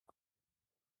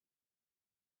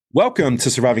Welcome to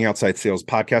Surviving Outside Sales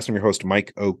Podcast. I'm your host,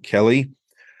 Mike O'Kelly.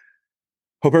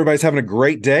 Hope everybody's having a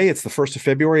great day. It's the 1st of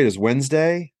February. It is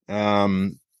Wednesday.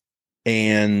 And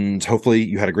hopefully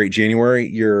you had a great January.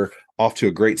 You're off to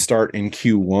a great start in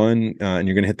Q1, and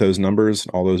you're going to hit those numbers,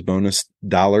 all those bonus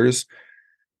dollars.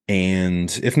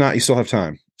 And if not, you still have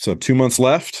time. So 2 months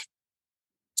left,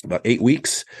 about 8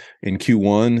 weeks in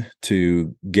Q1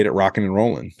 to get it rocking and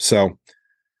rolling. So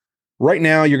right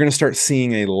now, you're going to start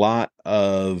seeing a lot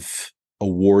of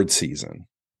award season.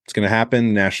 It's going to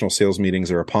happen. National sales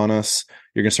meetings are upon us.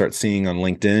 You're going to start seeing on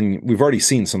LinkedIn. We've already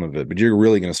seen some of it, but you're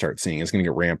really going to start seeing it's going to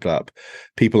get ramped up.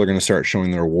 People are going to start showing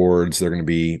their awards. They're going to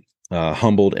be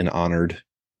humbled and honored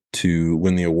to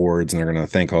win the awards, and they're going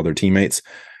to thank all their teammates.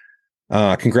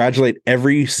 Congratulate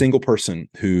every single person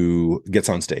who gets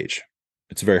on stage.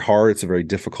 It's very hard. It's very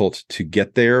difficult to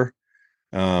get there.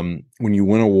 When you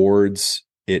win awards,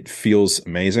 it feels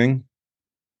amazing.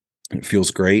 It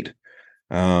feels great.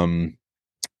 I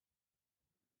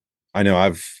know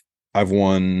I've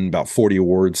won about 40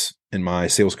 awards in my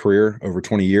sales career over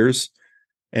 20 years.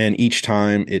 And each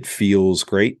time it feels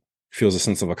great, feels a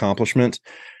sense of accomplishment.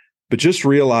 But just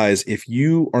realize if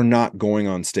you are not going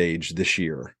on stage this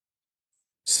year,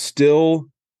 still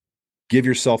give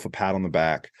yourself a pat on the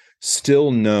back.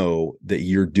 Still know that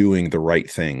you're doing the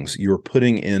right things. You're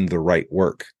putting in the right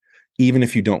work. Even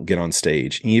if you don't get on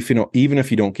stage, even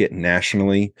if you don't get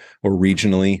nationally or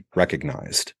regionally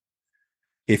recognized.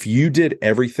 If you did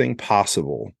everything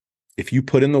possible, if you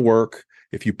put in the work,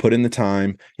 if you put in the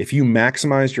time, if you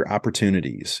maximized your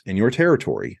opportunities in your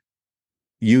territory,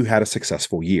 you had a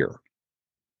successful year.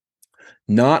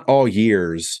 Not all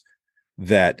years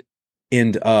that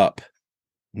end up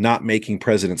not making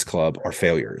President's Club are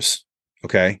failures,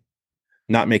 okay?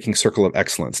 Not making Circle of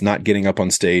Excellence, not getting up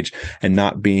on stage and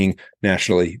not being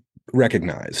nationally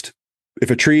recognized.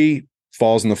 If a tree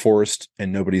falls in the forest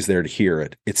and nobody's there to hear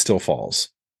it, it still falls.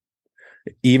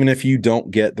 Even if you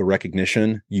don't get the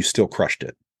recognition, you still crushed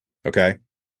it. Okay?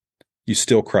 You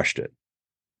still crushed it.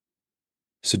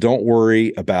 So don't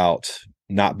worry about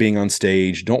not being on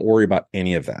stage. Don't worry about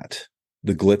any of that.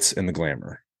 The glitz and the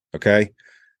glamour. Okay?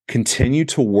 Continue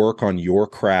to work on your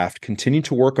craft. Continue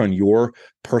to work on your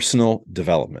personal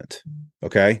development.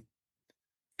 Okay?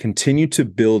 Continue to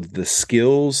build the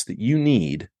skills that you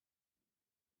need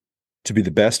to be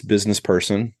the best business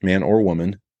person, man or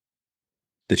woman,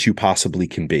 that you possibly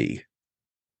can be.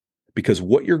 Because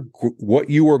what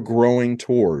you are growing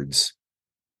towards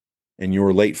in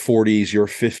your late 40s, your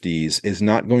 50s is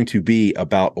not going to be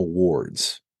about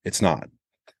awards. It's not.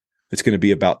 It's going to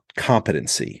be about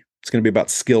competency. It's going to be about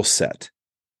skill set.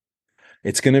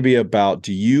 It's going to be about,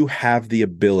 do you have the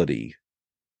ability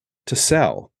to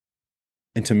sell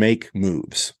and to make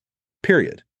moves?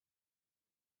 Period.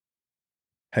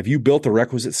 Have you built the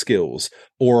requisite skills,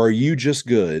 or are you just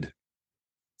good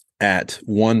at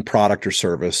one product or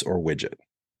service or widget?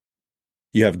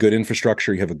 You have good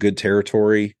infrastructure. You have a good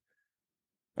territory.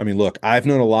 I mean, look, I've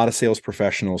known a lot of sales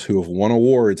professionals who have won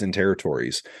awards in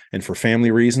territories, and for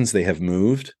family reasons, they have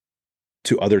moved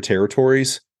to other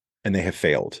territories and they have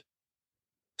failed.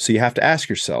 So you have to ask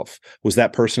yourself, was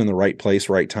that person in the right place,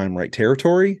 right time, right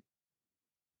territory?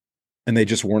 And they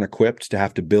just weren't equipped to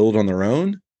have to build on their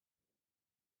own?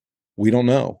 We don't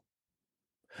know.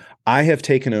 I have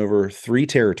taken over 3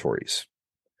 territories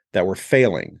that were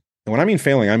failing. And when I mean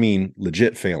failing, I mean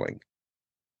legit failing.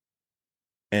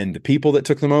 And the people that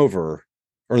took them over,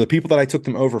 or the people that I took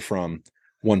them over from,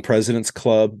 won President's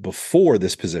Club before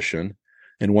this position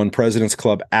and won President's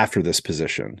Club after this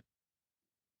position.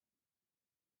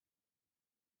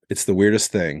 It's the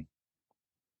weirdest thing.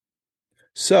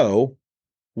 So,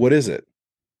 what is it?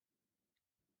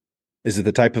 Is it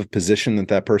the type of position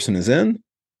that person is in?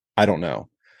 I don't know.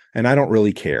 And I don't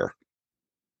really care.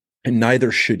 And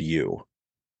neither should you.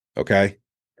 Okay?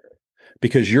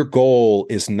 Because your goal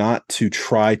is not to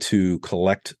try to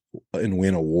collect and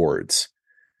win awards.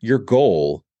 Your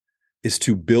goal is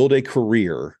to build a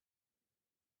career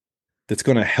that's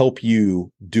going to help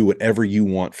you do whatever you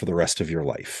want for the rest of your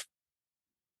life.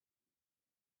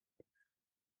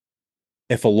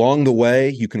 If along the way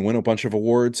you can win a bunch of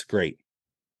awards, great.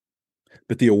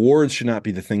 But the awards should not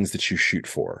be the things that you shoot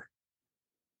for.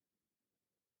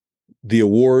 The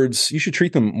awards, you should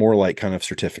treat them more like kind of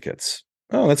certificates.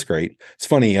 Oh, that's great. It's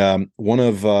funny. One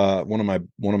of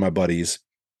my buddies,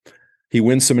 he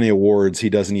wins so many awards, he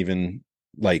doesn't even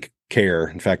care.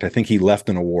 In fact, I think he left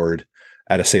an award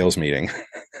at a sales meeting.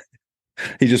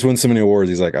 He just wins so many awards.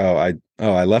 He's like, I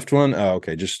left one. Oh,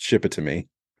 okay. Just ship it to me.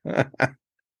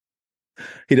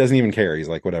 He doesn't even care. He's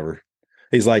like, whatever.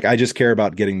 He's like, I just care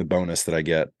about getting the bonus that I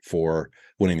get for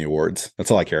winning the awards.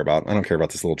 That's all I care about. I don't care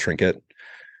about this little trinket.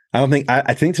 I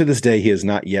think to this day, he has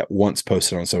not yet once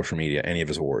posted on social media any of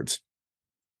his awards.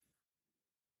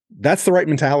 That's the right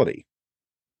mentality.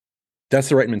 That's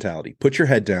the right mentality. Put your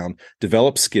head down,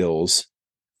 develop skills,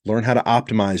 learn how to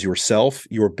optimize yourself,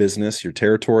 your business, your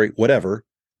territory, whatever.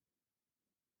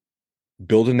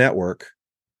 Build a network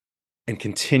and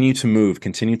continue to move,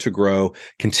 continue to grow,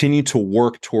 continue to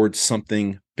work towards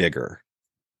something bigger.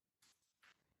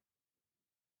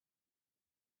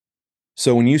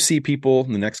 So when you see people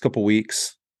in the next couple of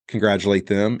weeks, congratulate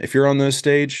them. If you're on those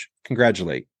stage,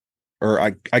 congratulate, or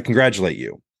I congratulate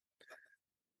you.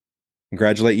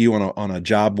 Congratulate you on a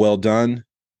job well done.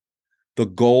 The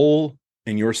goal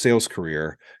in your sales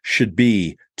career should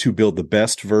be to build the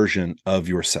best version of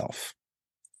yourself.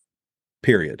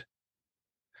 Period.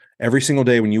 Every single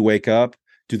day when you wake up,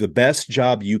 do the best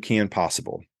job you can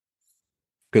possible.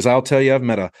 Because I'll tell you, I've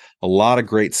met a lot of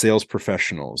great sales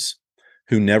professionals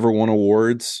who never won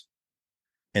awards,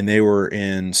 and they were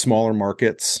in smaller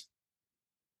markets,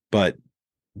 but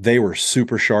they were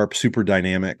super sharp, super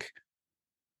dynamic.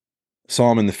 Saw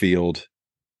them in the field.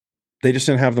 They just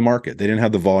didn't have the market. They didn't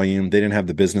have the volume. They didn't have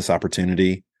the business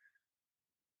opportunity,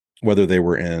 whether they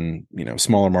were in,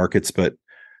 smaller markets. But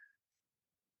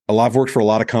I've worked for a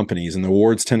lot of companies, and the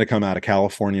awards tend to come out of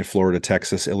California, Florida,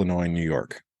 Texas, Illinois, New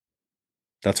York.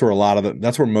 That's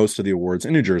where most of the awards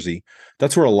in New Jersey,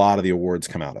 that's where a lot of the awards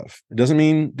come out of. It doesn't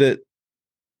mean that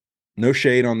no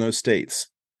shade on those states.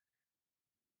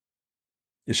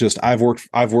 It's just I've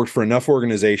worked for enough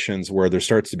organizations where there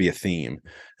starts to be a theme,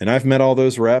 and I've met all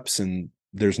those reps, and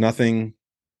there's nothing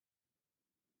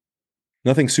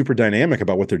super dynamic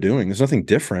about what they're doing. There's nothing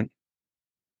different.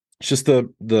 It's just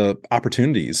the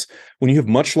opportunities. When you have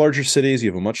much larger cities,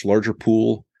 you have a much larger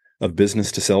pool of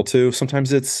business to sell to.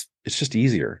 Sometimes it's just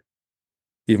easier.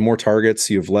 You have more targets.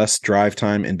 You have less drive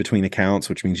time in between accounts,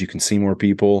 which means you can see more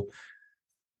people.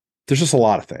 There's just a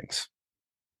lot of things.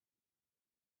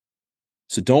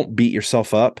 So don't beat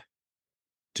yourself up.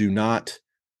 Do not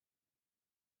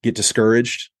get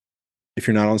discouraged if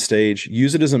you're not on stage.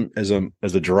 Use it as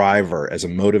a driver, as a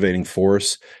motivating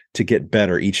force to get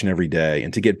better each and every day,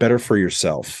 and to get better for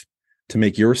yourself, to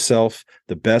make yourself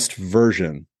the best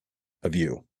version of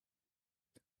you.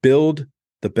 Build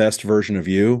the best version of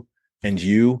you, and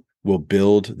you will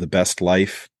build the best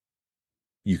life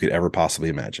you could ever possibly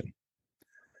imagine.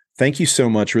 Thank you so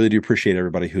much. Really do appreciate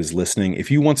everybody who's listening. If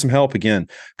you want some help, again,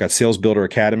 got Sales Builder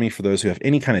Academy for those who have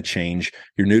any kind of change.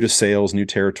 You're new to sales, new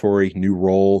territory, new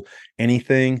role,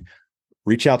 anything.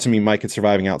 Reach out to me, Mike at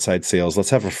Surviving Outside Sales. Let's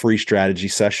have a free strategy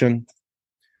session,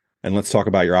 and let's talk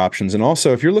about your options. And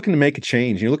also, if you're looking to make a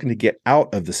change, you're looking to get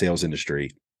out of the sales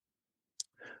industry,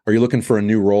 or you're looking for a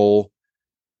new role,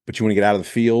 but you want to get out of the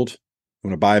field, you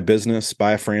want to buy a business,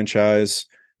 buy a franchise,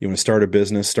 you want to start a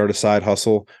business, start a side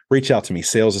hustle, reach out to me,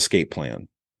 Sales Escape Plan.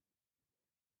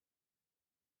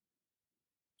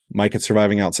 Mike at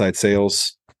Surviving Outside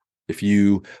Sales. If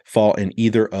you fall in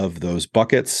either of those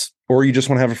buckets, or you just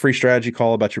want to have a free strategy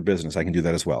call about your business, I can do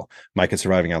that as well. Mike at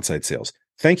Surviving Outside Sales.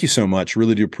 Thank you so much.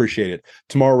 Really do appreciate it.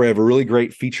 Tomorrow we have a really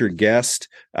great featured guest,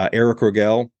 Eric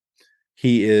Rogel.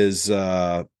 He is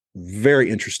a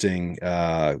very interesting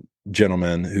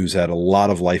gentleman who's had a lot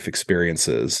of life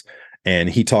experiences, and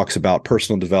he talks about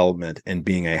personal development and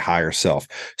being a higher self.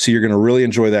 So you're going to really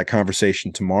enjoy that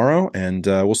conversation tomorrow, and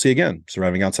we'll see you again.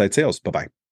 Surviving Outside Sales. Bye-bye.